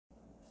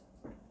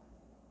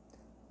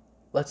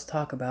Let's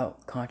talk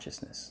about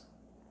consciousness.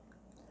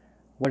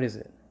 What is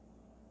it?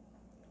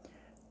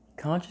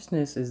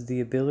 Consciousness is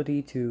the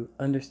ability to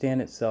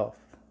understand itself.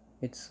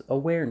 It's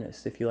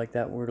awareness, if you like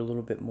that word a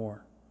little bit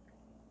more.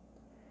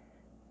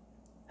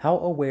 How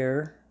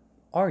aware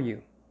are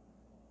you?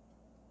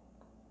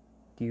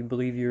 Do you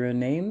believe you're a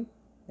name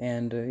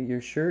and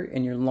your shirt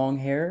and your long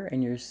hair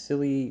and your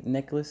silly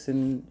necklace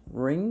and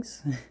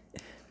rings?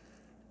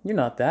 You're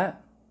not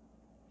that.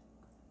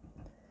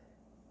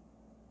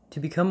 To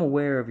become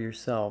aware of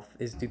yourself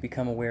is to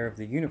become aware of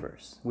the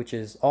universe, which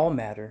is all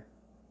matter,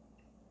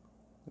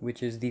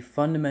 which is the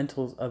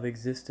fundamentals of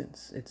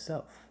existence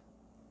itself.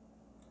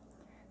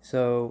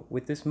 So,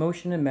 with this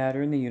motion and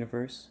matter in the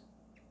universe,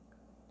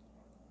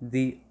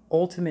 the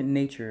ultimate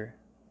nature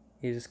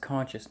is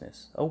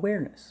consciousness,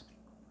 awareness,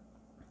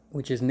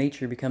 which is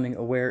nature becoming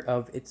aware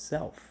of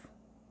itself.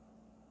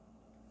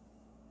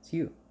 It's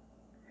you.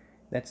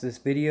 That's this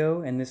video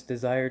and this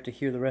desire to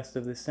hear the rest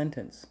of this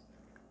sentence.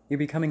 You're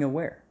becoming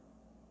aware.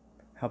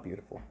 How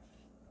beautiful.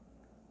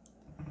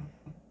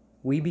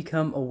 We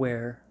become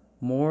aware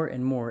more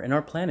and more, and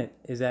our planet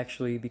is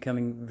actually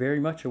becoming very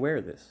much aware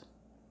of this.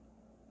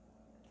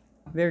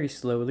 Very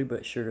slowly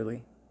but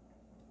surely.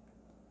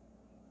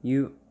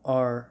 You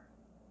are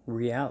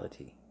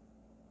reality.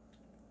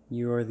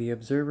 You are the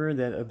observer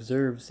that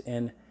observes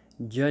and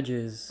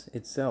judges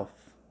itself.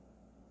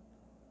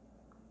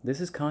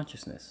 This is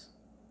consciousness.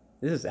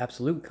 This is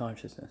absolute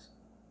consciousness.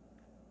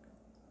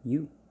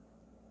 You.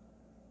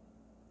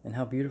 And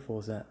how beautiful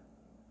is that?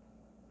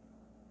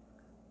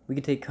 We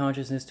can take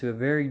consciousness to a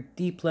very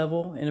deep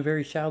level and a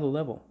very shallow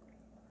level.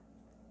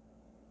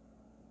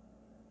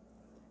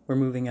 We're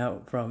moving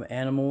out from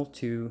animal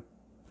to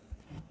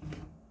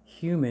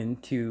human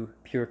to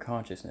pure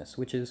consciousness,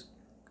 which is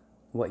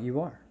what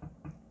you are.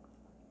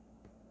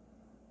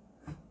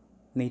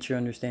 Nature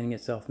understanding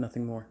itself,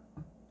 nothing more.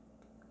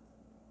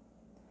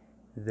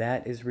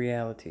 That is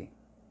reality.